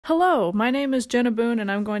Hello, my name is Jenna Boone,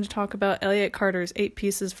 and I'm going to talk about Elliott Carter's 8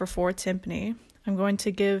 Pieces for Four Timpani. I'm going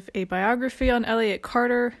to give a biography on Elliott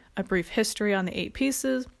Carter, a brief history on the 8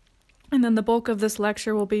 pieces, and then the bulk of this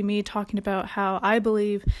lecture will be me talking about how I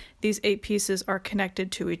believe these 8 pieces are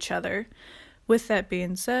connected to each other. With that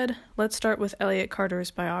being said, let's start with Elliott Carter's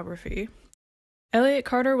biography. Elliott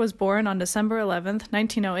Carter was born on December 11,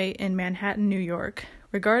 1908 in Manhattan, New York.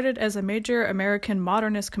 Regarded as a major American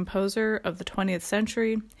modernist composer of the 20th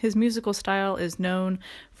century, his musical style is known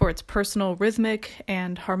for its personal rhythmic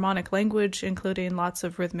and harmonic language, including lots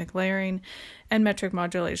of rhythmic layering and metric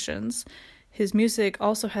modulations. His music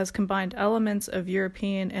also has combined elements of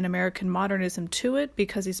European and American modernism to it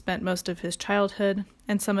because he spent most of his childhood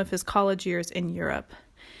and some of his college years in Europe.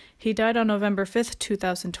 He died on November 5,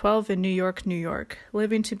 2012 in New York, New York.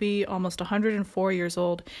 Living to be almost 104 years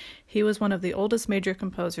old, he was one of the oldest major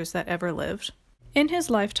composers that ever lived. In his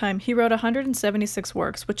lifetime, he wrote 176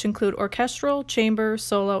 works, which include orchestral, chamber,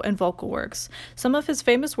 solo, and vocal works. Some of his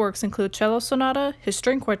famous works include cello sonata, his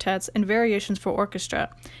string quartets, and variations for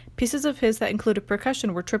orchestra. Pieces of his that included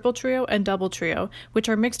percussion were triple trio and double trio, which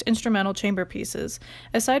are mixed instrumental chamber pieces.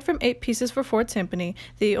 Aside from 8 Pieces for Four Timpani,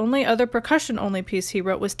 the only other percussion-only piece he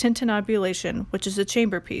wrote was Tintinnabulation, which is a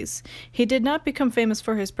chamber piece. He did not become famous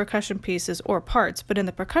for his percussion pieces or parts, but in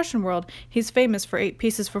the percussion world, he's famous for 8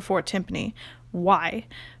 Pieces for Four Timpani. Why?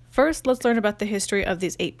 First, let's learn about the history of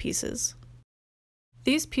these 8 pieces.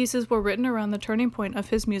 These pieces were written around the turning point of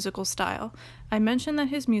his musical style. I mentioned that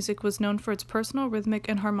his music was known for its personal rhythmic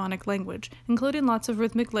and harmonic language, including lots of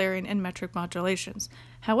rhythmic layering and metric modulations.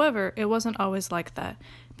 However, it wasn't always like that.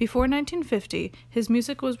 Before 1950, his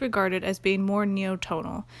music was regarded as being more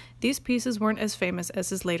neotonal. These pieces weren't as famous as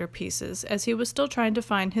his later pieces, as he was still trying to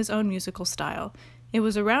find his own musical style. It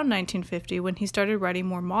was around 1950 when he started writing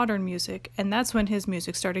more modern music, and that's when his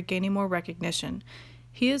music started gaining more recognition.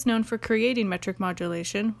 He is known for creating metric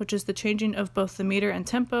modulation, which is the changing of both the meter and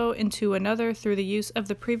tempo into another through the use of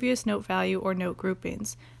the previous note value or note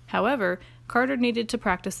groupings. However, Carter needed to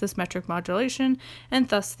practice this metric modulation, and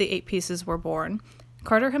thus the 8 pieces were born.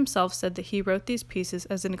 Carter himself said that he wrote these pieces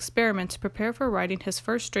as an experiment to prepare for writing his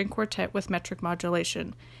first string quartet with metric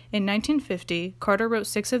modulation. In 1950, Carter wrote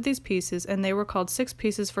 6 of these pieces, and they were called 6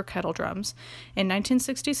 Pieces for Kettle Drums. In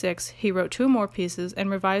 1966, he wrote 2 more pieces and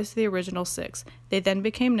revised the original 6. They then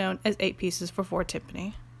became known as 8 Pieces for Four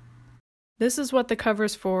Timpani. This is what the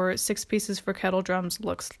covers for 6 Pieces for Kettle Drums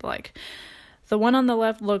looks like. The one on the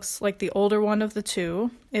left looks like the older one of the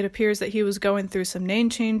two. It appears that he was going through some name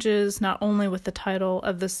changes, not only with the title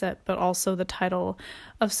of the set, but also the title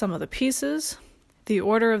of some of the pieces. The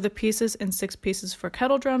order of the pieces in 6 Pieces for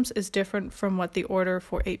Kettle Drums is different from what the order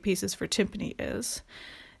for 8 Pieces for Timpani is.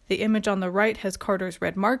 The image on the right has Carter's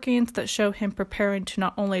red markings that show him preparing to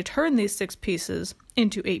not only turn these 6 pieces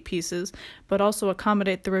into 8 pieces, but also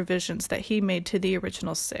accommodate the revisions that he made to the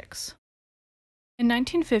original 6. In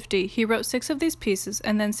 1950, he wrote 6 of these pieces,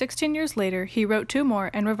 and then 16 years later, he wrote 2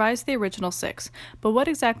 more and revised the original 6. But what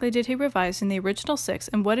exactly did he revise in the original 6,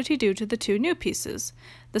 and what did he do to the 2 new pieces?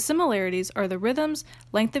 The similarities are the rhythms,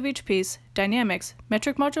 length of each piece, dynamics,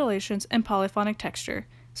 metric modulations, and polyphonic texture.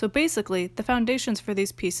 So basically, the foundations for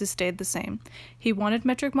these pieces stayed the same. He wanted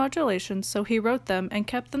metric modulations, so he wrote them and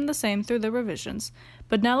kept them the same through the revisions.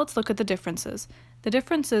 But now let's look at the differences. The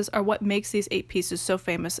differences are what makes these 8 pieces so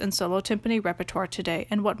famous in solo timpani repertoire today,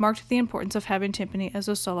 and what marked the importance of having timpani as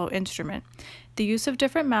a solo instrument. The use of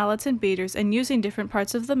different mallets and beaters and using different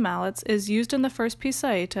parts of the mallets is used in the first piece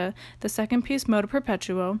saeta, the second piece moto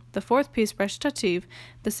perpetuo, the 4th piece recitative,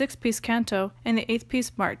 the 6th piece canto, and the 8th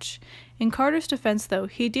piece march. In Carter's defense, though,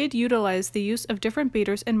 he did utilize the use of different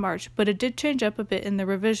beaters in march, but it did change up a bit in the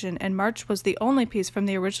revision, and march was the only piece from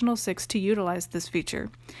the original 6 to utilize this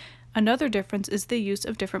feature. Another difference is the use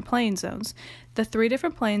of different playing zones. The 3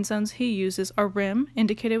 different playing zones he uses are rim,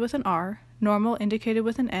 indicated with an R, normal, indicated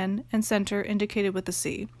with an N, and center, indicated with a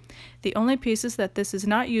C. The only pieces that this is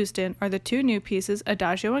not used in are the 2 new pieces,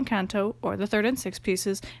 Adagio and Canto, or the 3rd and 6th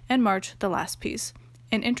pieces, and March, the last piece.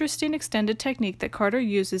 An interesting extended technique that Carter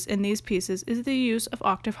uses in these pieces is the use of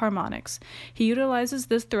octave harmonics. He utilizes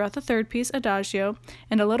this throughout the 3rd piece, Adagio,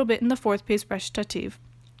 and a little bit in the 4th piece, recitative.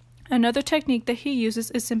 Another technique that he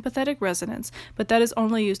uses is sympathetic resonance, but that is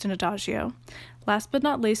only used in Adagio. Last but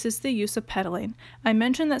not least is the use of pedaling. I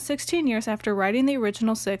mentioned that 16 years after writing the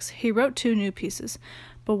original 6, he wrote 2 new pieces.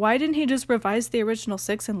 But why didn't he just revise the original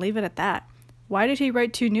 6 and leave it at that? Why did he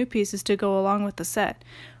write 2 new pieces to go along with the set?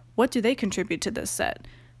 What do they contribute to this set?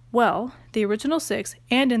 Well, the original 6,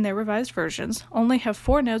 and in their revised versions, only have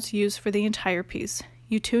 4 notes used for the entire piece.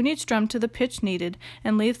 You tune each drum to the pitch needed,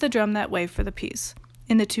 and leave the drum that way for the piece.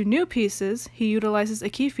 In the two new pieces, he utilizes a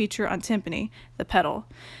key feature on timpani, the pedal.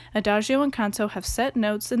 Adagio and canto have set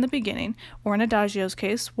notes in the beginning, or in Adagio's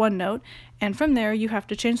case, one note, and from there you have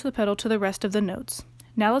to change the pedal to the rest of the notes.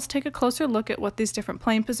 Now let's take a closer look at what these different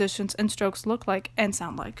playing positions and strokes look like and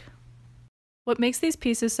sound like. What makes these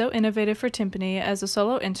pieces so innovative for timpani as a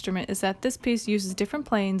solo instrument is that this piece uses different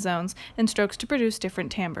playing zones and strokes to produce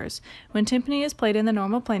different timbres. When timpani is played in the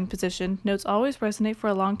normal playing position, notes always resonate for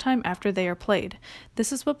a long time after they are played.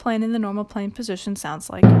 This is what playing in the normal playing position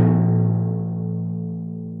sounds like.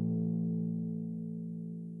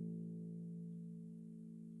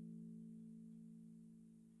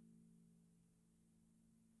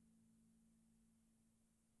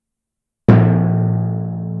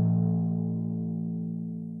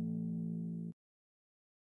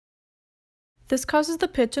 This causes the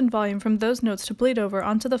pitch and volume from those notes to bleed over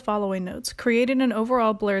onto the following notes, creating an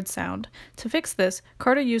overall blurred sound. To fix this,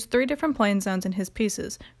 Carter used 3 different playing zones in his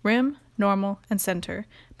pieces: rim, normal, and center.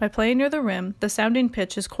 By playing near the rim, the sounding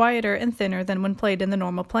pitch is quieter and thinner than when played in the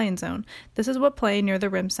normal playing zone. This is what playing near the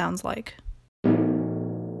rim sounds like.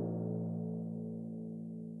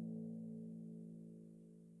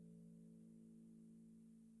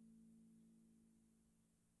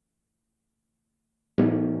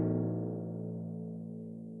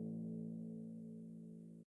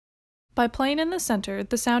 By playing in the center,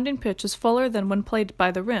 the sounding pitch is fuller than when played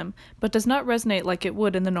by the rim, but does not resonate like it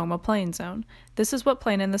would in the normal playing zone. This is what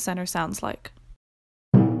playing in the center sounds like.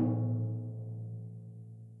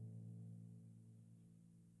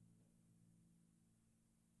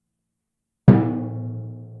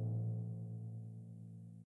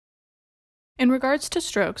 In regards to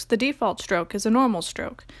strokes, the default stroke is a normal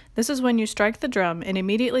stroke. This is when you strike the drum and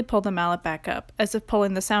immediately pull the mallet back up, as if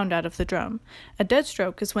pulling the sound out of the drum. A dead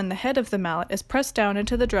stroke is when the head of the mallet is pressed down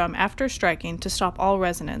into the drum after striking to stop all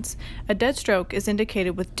resonance. A dead stroke is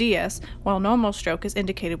indicated with DS, while normal stroke is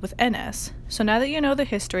indicated with NS. So now that you know the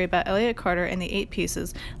history about Elliott Carter and the 8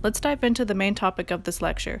 pieces, let's dive into the main topic of this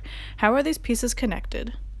lecture. How are these pieces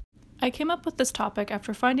connected? I came up with this topic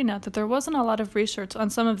after finding out that there wasn't a lot of research on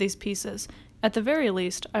some of these pieces. At the very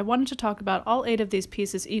least, I wanted to talk about all 8 of these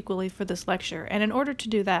pieces equally for this lecture, and in order to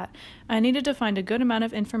do that, I needed to find a good amount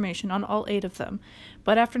of information on all 8 of them.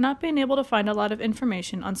 But after not being able to find a lot of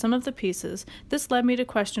information on some of the pieces, this led me to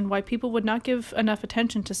question why people would not give enough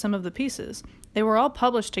attention to some of the pieces. They were all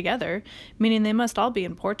published together, meaning they must all be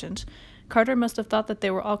important. Carter must have thought that they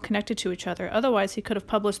were all connected to each other, otherwise he could have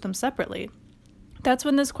published them separately. That's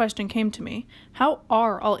when this question came to me. How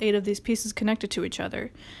are all 8 of these pieces connected to each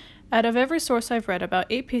other? Out of every source I've read about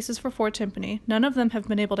 8 pieces for Four Timpani, none of them have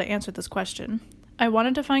been able to answer this question. I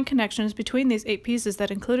wanted to find connections between these 8 pieces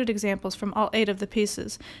that included examples from all 8 of the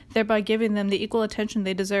pieces, thereby giving them the equal attention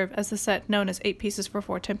they deserve as the set known as 8 pieces for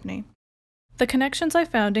Four Timpani. The connections I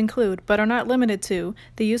found include, but are not limited to,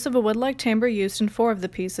 the use of a wood-like timbre used in 4 of the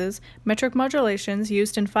pieces, metric modulations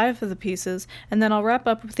used in 5 of the pieces, and then I'll wrap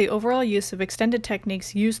up with the overall use of extended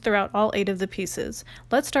techniques used throughout all 8 of the pieces.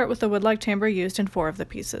 Let's start with the wood-like timbre used in 4 of the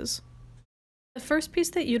pieces. The first piece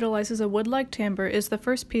that utilizes a wood-like timbre is the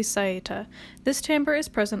first piece, Saeta. This timbre is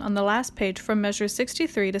present on the last page from measures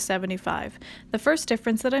 63 to 75. The first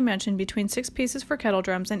difference that I mentioned between 6 pieces for kettle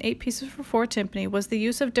drums and 8 pieces for Four Timpani was the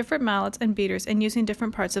use of different mallets and beaters and using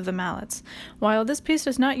different parts of the mallets. While this piece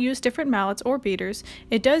does not use different mallets or beaters,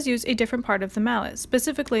 it does use a different part of the mallet,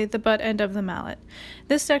 specifically the butt end of the mallet.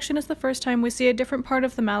 This section is the first time we see a different part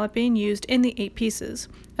of the mallet being used in the 8 pieces.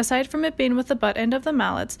 Aside from it being with the butt end of the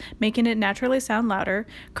mallets, making it naturally sound louder,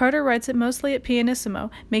 Carter writes it mostly at pianissimo,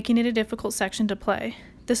 making it a difficult section to play.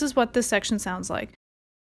 This is what this section sounds like.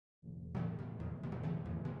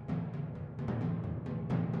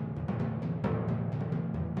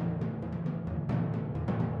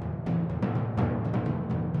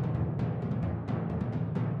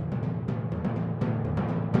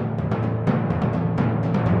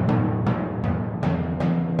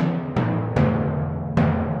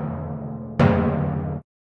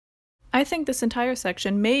 I think this entire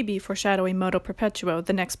section may be foreshadowing Moto Perpetuo,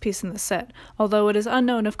 the next piece in the set, although it is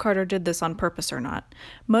unknown if Carter did this on purpose or not.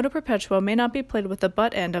 Moto Perpetuo may not be played with the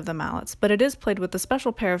butt end of the mallets, but it is played with a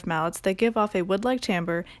special pair of mallets that give off a wood-like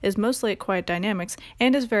timbre, is mostly at quiet dynamics,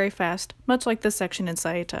 and is very fast, much like this section in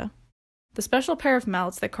Saeta. The special pair of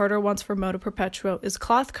mallets that Carter wants for Moto Perpetuo is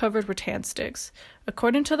cloth-covered rattan sticks.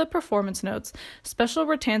 According to the performance notes, special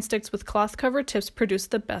rattan sticks with cloth-covered tips produce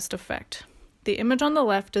the best effect. The image on the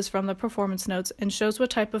left is from the performance notes and shows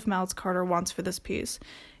what type of mallets Carter wants for this piece.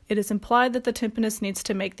 It is implied that the timpanist needs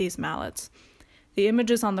to make these mallets. The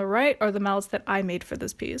images on the right are the mallets that I made for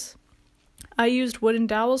this piece. I used wooden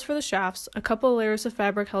dowels for the shafts, a couple layers of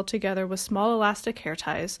fabric held together with small elastic hair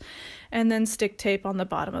ties, and then stick tape on the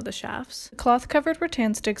bottom of the shafts. Cloth-covered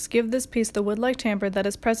rattan sticks give this piece the wood-like timbre that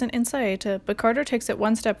is present in Saeta, but Carter takes it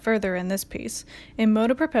one step further in this piece. In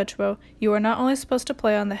modo perpetuo, you are not only supposed to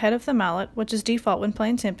play on the head of the mallet, which is default when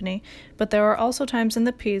playing timpani, but there are also times in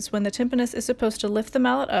the piece when the timpanist is supposed to lift the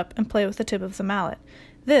mallet up and play with the tip of the mallet.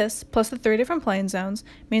 This, plus the 3 different playing zones,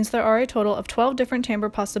 means there are a total of 12 different timbre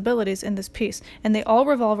possibilities in this piece, and they all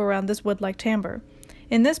revolve around this wood-like timbre.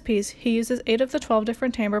 In this piece, he uses 8 of the 12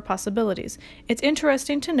 different timbre possibilities. It's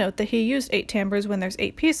interesting to note that he used 8 timbres when there's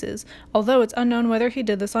 8 pieces, although it's unknown whether he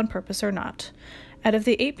did this on purpose or not. Out of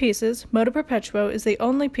the 8 pieces, modo perpetuo is the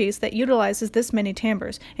only piece that utilizes this many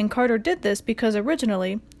timbres, and Carter did this because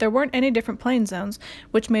originally there weren't any different playing zones,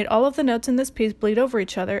 which made all of the notes in this piece bleed over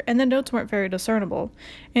each other, and the notes weren't very discernible.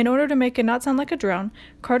 In order to make it not sound like a drone,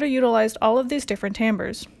 Carter utilized all of these different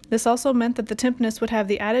timbres. This also meant that the timpanist would have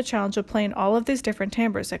the added challenge of playing all of these different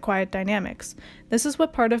timbres at quiet dynamics. This is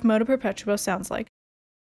what part of modo perpetuo sounds like.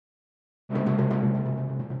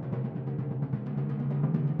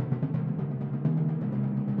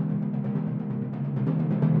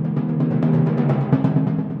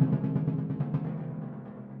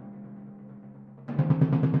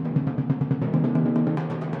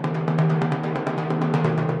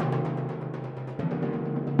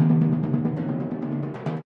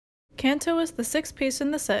 Canto is the 6th piece in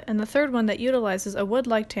the set and the 3rd one that utilizes a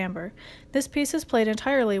wood-like timbre. This piece is played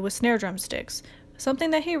entirely with snare drum sticks. Something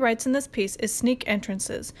that he writes in this piece is sneak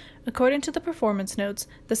entrances. According to the performance notes,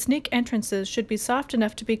 the sneak entrances should be soft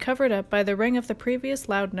enough to be covered up by the ring of the previous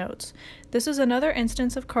loud notes. This is another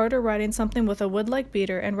instance of Carter writing something with a wood-like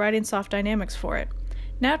beater and writing soft dynamics for it.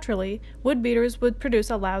 Naturally, wood beaters would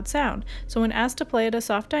produce a loud sound, so when asked to play at a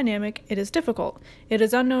soft dynamic, it is difficult. It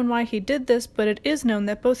is unknown why he did this, but it is known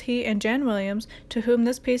that both he and Jan Williams, to whom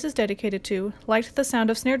this piece is dedicated to, liked the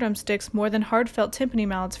sound of snare drum sticks more than hard-felt timpani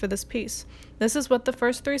mallets for this piece. This is what the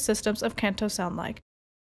first 3 systems of canto sound like.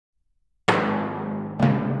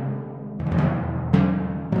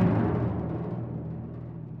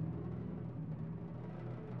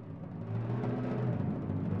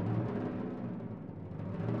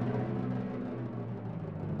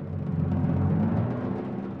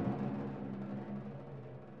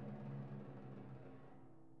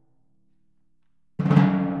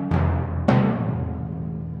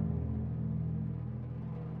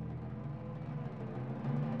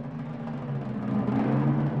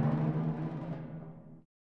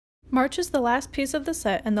 March is the last piece of the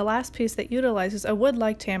set and the last piece that utilizes a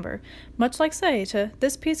wood-like timbre. Much like Saeta,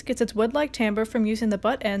 this piece gets its wood-like timbre from using the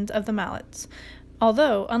butt end of the mallets.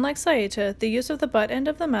 Although, unlike Saeta, the use of the butt end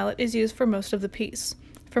of the mallet is used for most of the piece.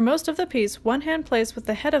 For most of the piece, one hand plays with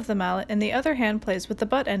the head of the mallet and the other hand plays with the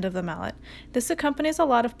butt end of the mallet. This accompanies a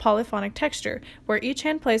lot of polyphonic texture, where each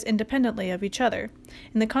hand plays independently of each other.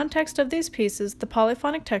 In the context of these pieces, the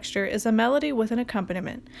polyphonic texture is a melody with an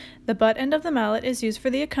accompaniment. The butt end of the mallet is used for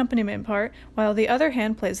the accompaniment part, while the other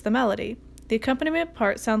hand plays the melody. The accompaniment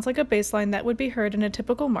part sounds like a bass line that would be heard in a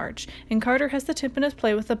typical march, and Carter has the timpanist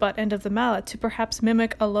play with the butt end of the mallet to perhaps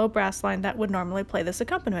mimic a low brass line that would normally play this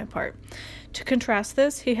accompaniment part. To contrast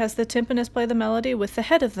this, he has the timpanist play the melody with the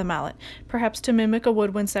head of the mallet, perhaps to mimic a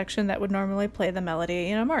woodwind section that would normally play the melody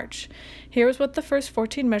in a march. Here is what the first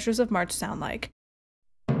 14 measures of march sound like.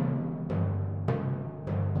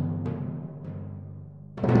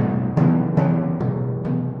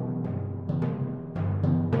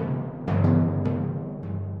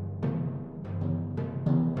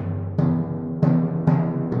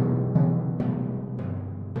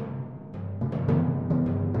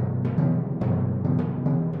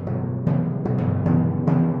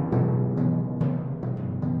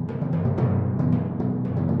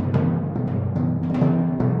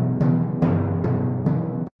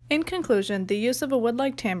 In conclusion, the use of a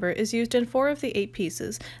wood-like timbre is used in 4 of the 8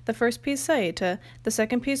 pieces, the first piece Saeta, the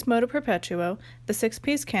second piece Modo Perpetuo, the 6th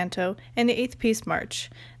piece Canto, and the 8th piece March.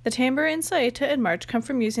 The timbre in Saeta and March come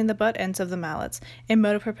from using the butt ends of the mallets. In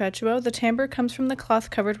Modo Perpetuo, the timbre comes from the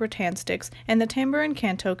cloth-covered rattan sticks, and the timbre in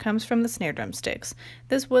Canto comes from the snare drum sticks.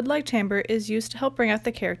 This wood-like timbre is used to help bring out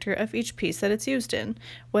the character of each piece that it's used in.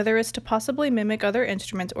 Whether it's to possibly mimic other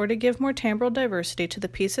instruments or to give more timbral diversity to the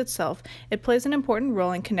piece itself, it plays an important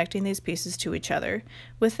role in connecting these pieces to each other.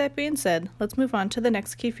 With that being said, let's move on to the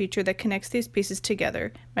next key feature that connects these pieces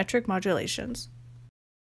together, metric modulations.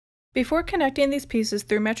 Before connecting these pieces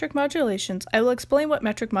through metric modulations, I will explain what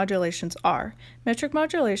metric modulations are. Metric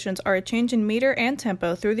modulations are a change in meter and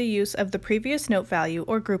tempo through the use of the previous note value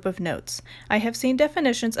or group of notes. I have seen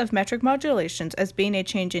definitions of metric modulations as being a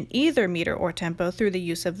change in either meter or tempo through the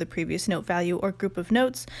use of the previous note value or group of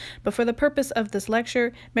notes, but for the purpose of this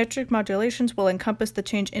lecture, metric modulations will encompass the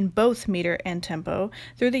change in both meter and tempo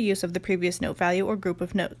through the use of the previous note value or group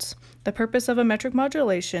of notes. The purpose of a metric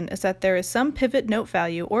modulation is that there is some pivot note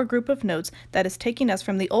value or group of notes that is taking us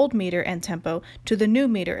from the old meter and tempo to the new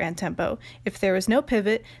meter and tempo. If there is no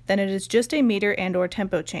pivot, then it is just a meter and/or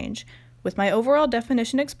tempo change. With my overall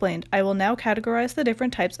definition explained, I will now categorize the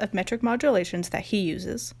different types of metric modulations that he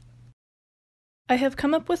uses. I have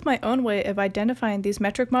come up with my own way of identifying these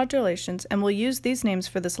metric modulations and will use these names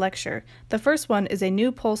for this lecture. The first one is a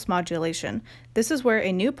new pulse modulation. This is where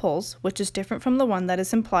a new pulse, which is different from the one that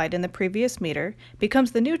is implied in the previous meter,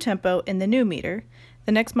 becomes the new tempo in the new meter.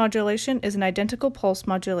 The next modulation is an identical pulse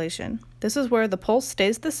modulation. This is where the pulse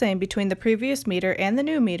stays the same between the previous meter and the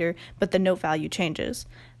new meter, but the note value changes.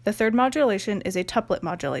 The third modulation is a tuplet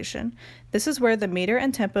modulation. This is where the meter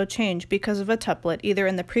and tempo change because of a tuplet either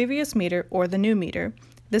in the previous meter or the new meter.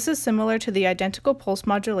 This is similar to the identical pulse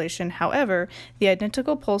modulation. However, the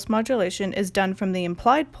identical pulse modulation is done from the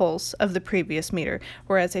implied pulse of the previous meter,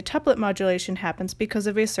 whereas a tuplet modulation happens because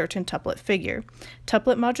of a certain tuplet figure.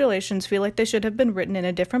 Tuplet modulations feel like they should have been written in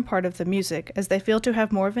a different part of the music, as they feel to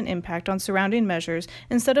have more of an impact on surrounding measures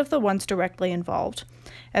instead of the ones directly involved.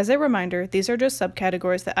 As a reminder, these are just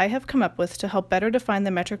subcategories that I have come up with to help better define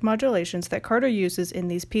the metric modulations that Carter uses in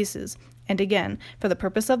these pieces. And again, for the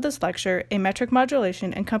purpose of this lecture, a metric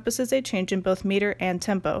modulation encompasses a change in both meter and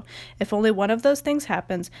tempo. If only one of those things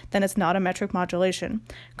happens, then it's not a metric modulation.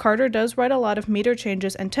 Carter does write a lot of meter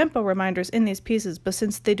changes and tempo reminders in these pieces, but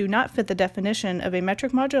since they do not fit the definition of a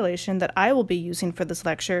metric modulation that I will be using for this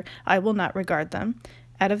lecture, I will not regard them.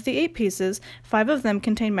 Out of the 8 pieces, 5 of them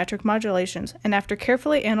contain metric modulations, and after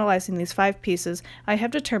carefully analyzing these 5 pieces, I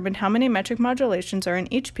have determined how many metric modulations are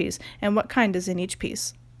in each piece and what kind is in each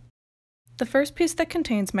piece. The first piece that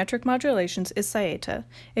contains metric modulations is saeta.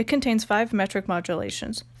 It contains 5 metric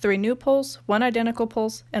modulations, 3 new pulse, 1 identical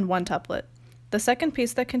pulse, and 1 tuplet. The second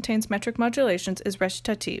piece that contains metric modulations is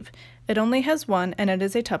recitative. It only has 1 and it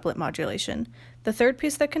is a tuplet modulation. The third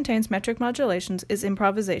piece that contains metric modulations is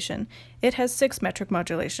improvisation. It has 6 metric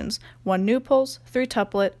modulations, 1 new pulse, 3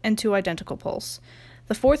 tuplet, and 2 identical pulse.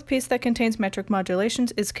 The fourth piece that contains metric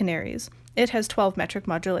modulations is canaries. It has 12 metric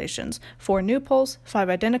modulations, 4 new pulse, 5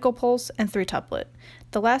 identical pulse, and 3 tuplet.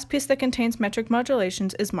 The last piece that contains metric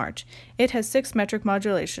modulations is march. It has 6 metric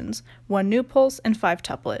modulations, 1 new pulse, and 5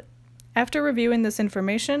 tuplet. After reviewing this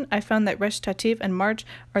information, I found that recitative and march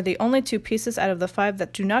are the only 2 pieces out of the 5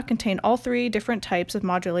 that do not contain all 3 different types of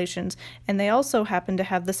modulations, and they also happen to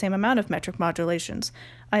have the same amount of metric modulations.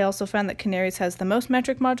 I also found that canaries has the most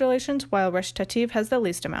metric modulations, while recitative has the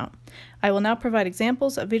least amount. I will now provide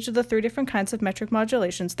examples of each of the 3 different kinds of metric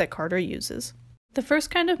modulations that Carter uses. The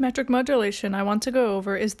first kind of metric modulation I want to go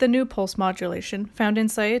over is the new pulse modulation, found in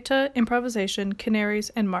saeta, improvisation, canaries,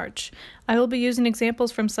 and march. I will be using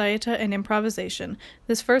examples from saeta and improvisation.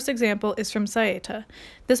 This first example is from saeta.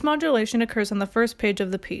 This modulation occurs on the first page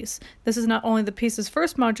of the piece. This is not only the piece's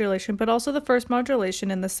first modulation, but also the first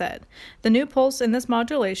modulation in the set. The new pulse in this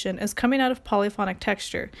modulation is coming out of polyphonic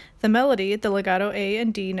texture. The melody, the legato A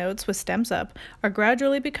and D notes with stems up, are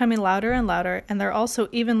gradually becoming louder and louder, and they're also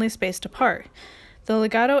evenly spaced apart. The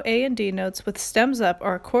legato A and D notes with stems up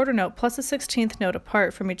are a quarter note plus a 16th note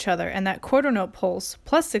apart from each other, and that quarter note pulse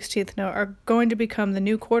plus 16th note are going to become the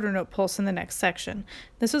new quarter note pulse in the next section.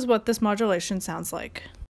 This is what this modulation sounds like.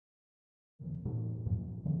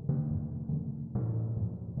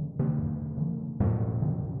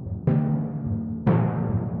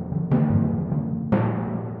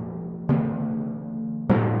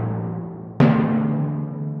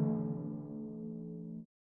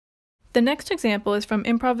 The next example is from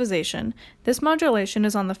improvisation. This modulation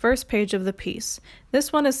is on the first page of the piece.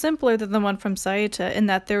 This one is simpler than the one from saeta in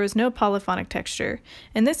that there is no polyphonic texture.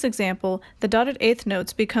 In this example, the dotted eighth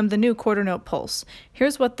notes become the new quarter note pulse.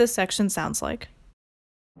 Here's what this section sounds like.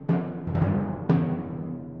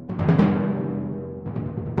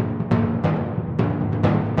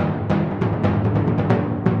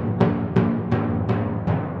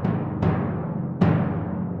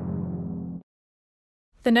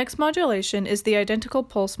 The next modulation is the identical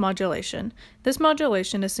pulse modulation. This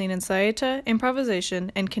modulation is seen in saeta,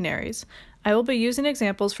 improvisation, and canaries. I will be using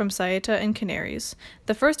examples from saeta and canaries.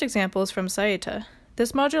 The first example is from saeta.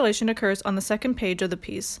 This modulation occurs on the second page of the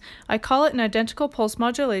piece. I call it an identical pulse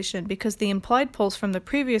modulation because the implied pulse from the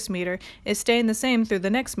previous meter is staying the same through the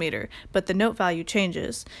next meter, but the note value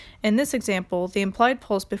changes. In this example, the implied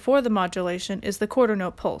pulse before the modulation is the quarter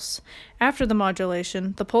note pulse. After the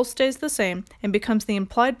modulation, the pulse stays the same and becomes the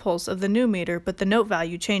implied pulse of the new meter, but the note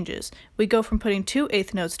value changes. We go from putting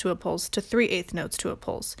 2/8 notes to a pulse to 3/8 notes to a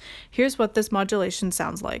pulse. Here's what this modulation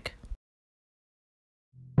sounds like.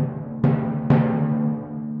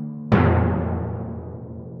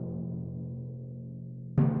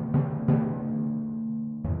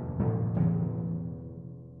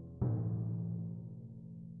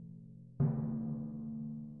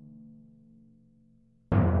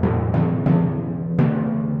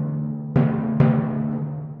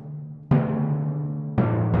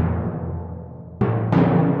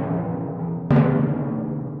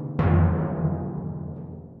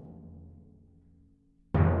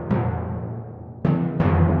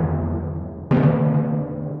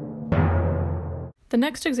 The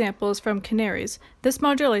next example is from Canaries. This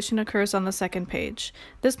modulation occurs on the second page.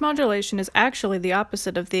 This modulation is actually the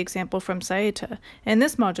opposite of the example from Saeta. In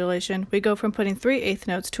this modulation, we go from putting 3/8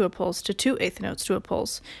 notes to a pulse to 2/8 notes to a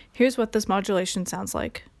pulse. Here's what this modulation sounds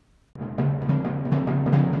like.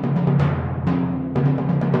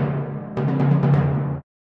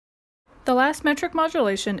 The last metric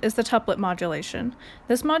modulation is the tuplet modulation.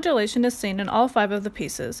 This modulation is seen in all 5 of the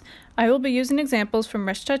pieces. I will be using examples from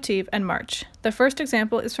recitative and march. The first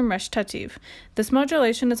example is from recitative. This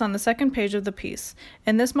modulation is on the second page of the piece.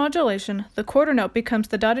 In this modulation, the quarter note becomes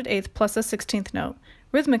the dotted eighth plus a 16th note.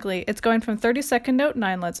 Rhythmically, it's going from 32nd note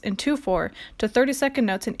 9-lets in 2/4 to 32nd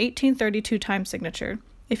notes in 1832 time signature.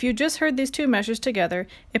 If you just heard these two measures together,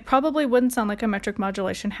 it probably wouldn't sound like a metric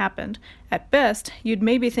modulation happened. At best, you'd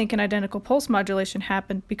maybe think an identical pulse modulation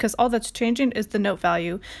happened because all that's changing is the note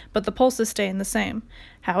value, but the pulse is staying the same.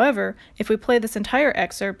 However, if we play this entire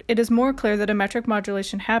excerpt, it is more clear that a metric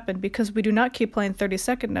modulation happened because we do not keep playing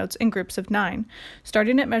 32nd notes in groups of 9.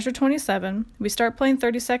 Starting at measure 27, we start playing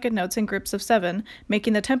 32nd notes in groups of 7,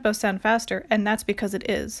 making the tempo sound faster, and that's because it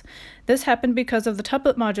is. This happened because of the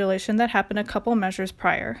tuplet modulation that happened a couple measures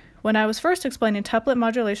prior. When I was first explaining tuplet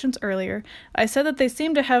modulations earlier, I said that they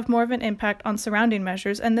seem to have more of an impact on surrounding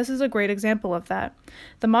measures, and this is a great example of that.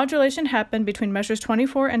 The modulation happened between measures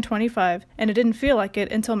 24 and 25, and it didn't feel like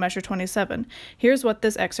it until measure 27. Here's what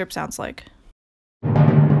this excerpt sounds like.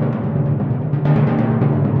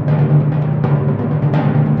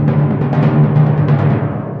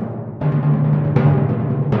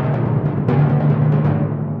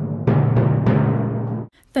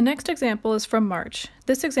 The next example is from March.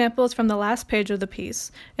 This example is from the last page of the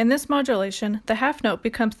piece. In this modulation, the half note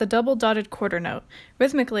becomes the double dotted quarter note.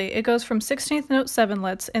 Rhythmically, it goes from 16th note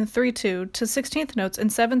 7-lets in 3/2 to 16th notes in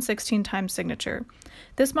 7/16 time signature.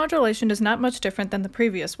 This modulation is not much different than the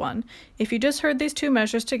previous one. If you just heard these two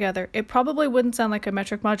measures together, it probably wouldn't sound like a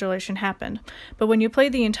metric modulation happened, but when you play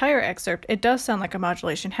the entire excerpt, it does sound like a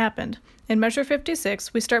modulation happened. In measure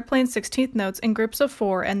 56, we start playing 16th notes in groups of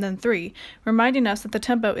 4 and then 3, reminding us that the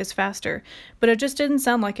tempo is faster, but it just didn't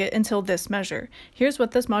sound like it until this measure. Here's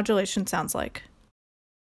what this modulation sounds like.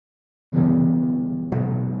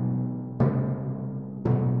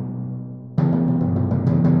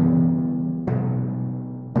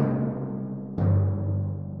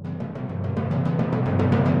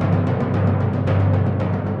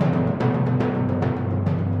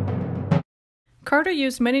 Carter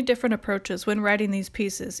used many different approaches when writing these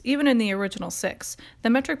pieces, even in the original 6. The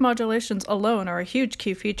metric modulations alone are a huge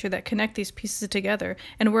key feature that connect these pieces together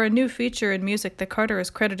and were a new feature in music that Carter is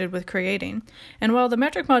credited with creating. And while the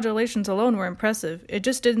metric modulations alone were impressive, it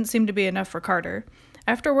just didn't seem to be enough for Carter.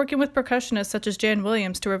 After working with percussionists such as Jan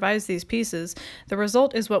Williams to revise these pieces, the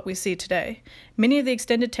result is what we see today. Many of the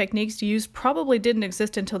extended techniques used probably didn't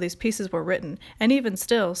exist until these pieces were written, and even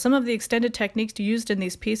still, some of the extended techniques used in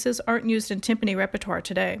these pieces aren't used in timpani repertoire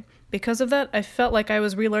today. Because of that, I felt like I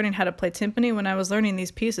was relearning how to play timpani when I was learning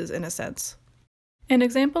these pieces, in a sense. An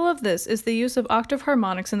example of this is the use of octave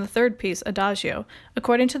harmonics in the third piece, Adagio.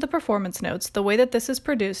 According to the performance notes, the way that this is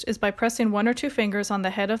produced is by pressing 1 or 2 fingers on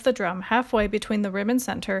the head of the drum halfway between the rim and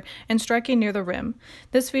center and striking near the rim.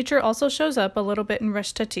 This feature also shows up a little bit in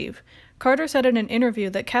recitative. Carter said in an interview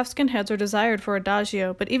that calfskin heads are desired for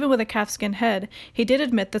Adagio, but even with a calfskin head, he did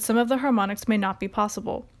admit that some of the harmonics may not be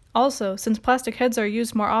possible. Also, since plastic heads are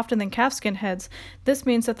used more often than calfskin heads, this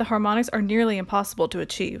means that the harmonics are nearly impossible to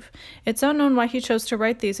achieve. It's unknown why he chose to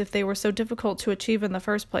write these if they were so difficult to achieve in the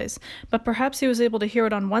first place, but perhaps he was able to hear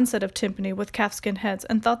it on one set of timpani with calfskin heads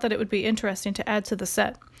and thought that it would be interesting to add to the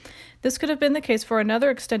set. This could have been the case for another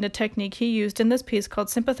extended technique he used in this piece called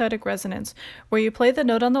sympathetic resonance, where you play the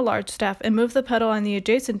note on the large staff and move the pedal on the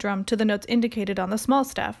adjacent drum to the notes indicated on the small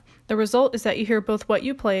staff. The result is that you hear both what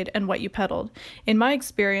you played and what you pedaled. In my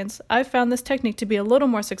experience, I've found this technique to be a little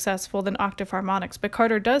more successful than octave harmonics, but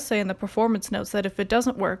Carter does say in the performance notes that if it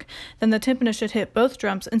doesn't work, then the timpanist should hit both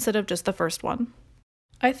drums instead of just the first one.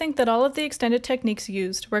 I think that all of the extended techniques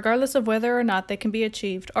used, regardless of whether or not they can be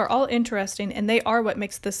achieved, are all interesting, and they are what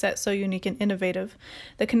makes this set so unique and innovative.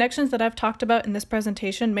 The connections that I've talked about in this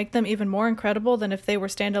presentation make them even more incredible than if they were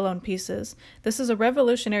standalone pieces. This is a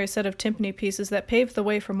revolutionary set of timpani pieces that paved the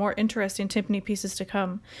way for more interesting timpani pieces to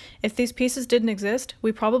come. If these pieces didn't exist,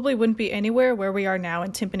 we probably wouldn't be anywhere where we are now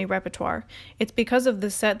in timpani repertoire. It's because of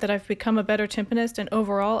this set that I've become a better timpanist and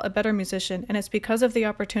overall a better musician, and it's because of the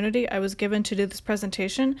opportunity I was given to do this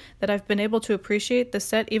presentation that I've been able to appreciate the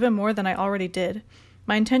set even more than I already did.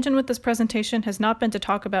 My intention with this presentation has not been to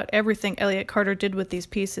talk about everything Elliott Carter did with these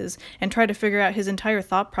pieces and try to figure out his entire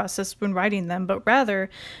thought process when writing them, but rather,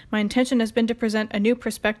 my intention has been to present a new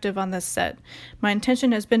perspective on this set. My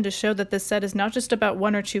intention has been to show that this set is not just about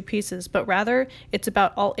one or two pieces, but rather, it's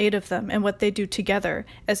about all 8 of them and what they do together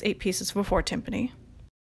as 8 pieces for Four Timpani.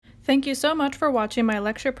 Thank you so much for watching my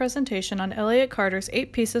lecture presentation on Elliott Carter's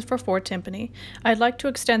 8 pieces for Four Timpani. I'd like to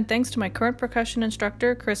extend thanks to my current percussion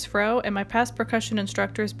instructor, Chris Froh, and my past percussion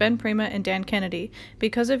instructors, Ben Prima and Dan Kennedy.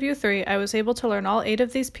 Because of you 3, I was able to learn all 8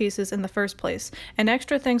 of these pieces in the first place. And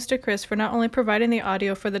extra thanks to Chris for not only providing the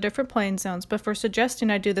audio for the different playing zones, but for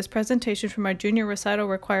suggesting I do this presentation for my junior recital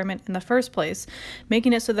requirement in the first place,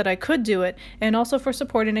 making it so that I could do it, and also for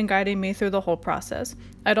supporting and guiding me through the whole process.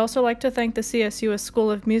 I'd also like to thank the CSUS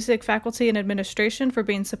School of Music faculty and administration for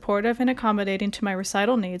being supportive and accommodating to my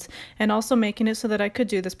recital needs, and also making it so that I could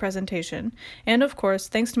do this presentation. And of course,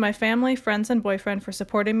 thanks to my family, friends, and boyfriend for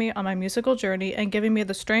supporting me on my musical journey and giving me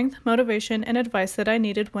the strength, motivation, and advice that I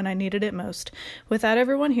needed when I needed it most. Without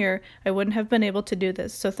everyone here, I wouldn't have been able to do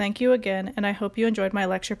this, so thank you again, and I hope you enjoyed my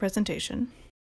lecture presentation.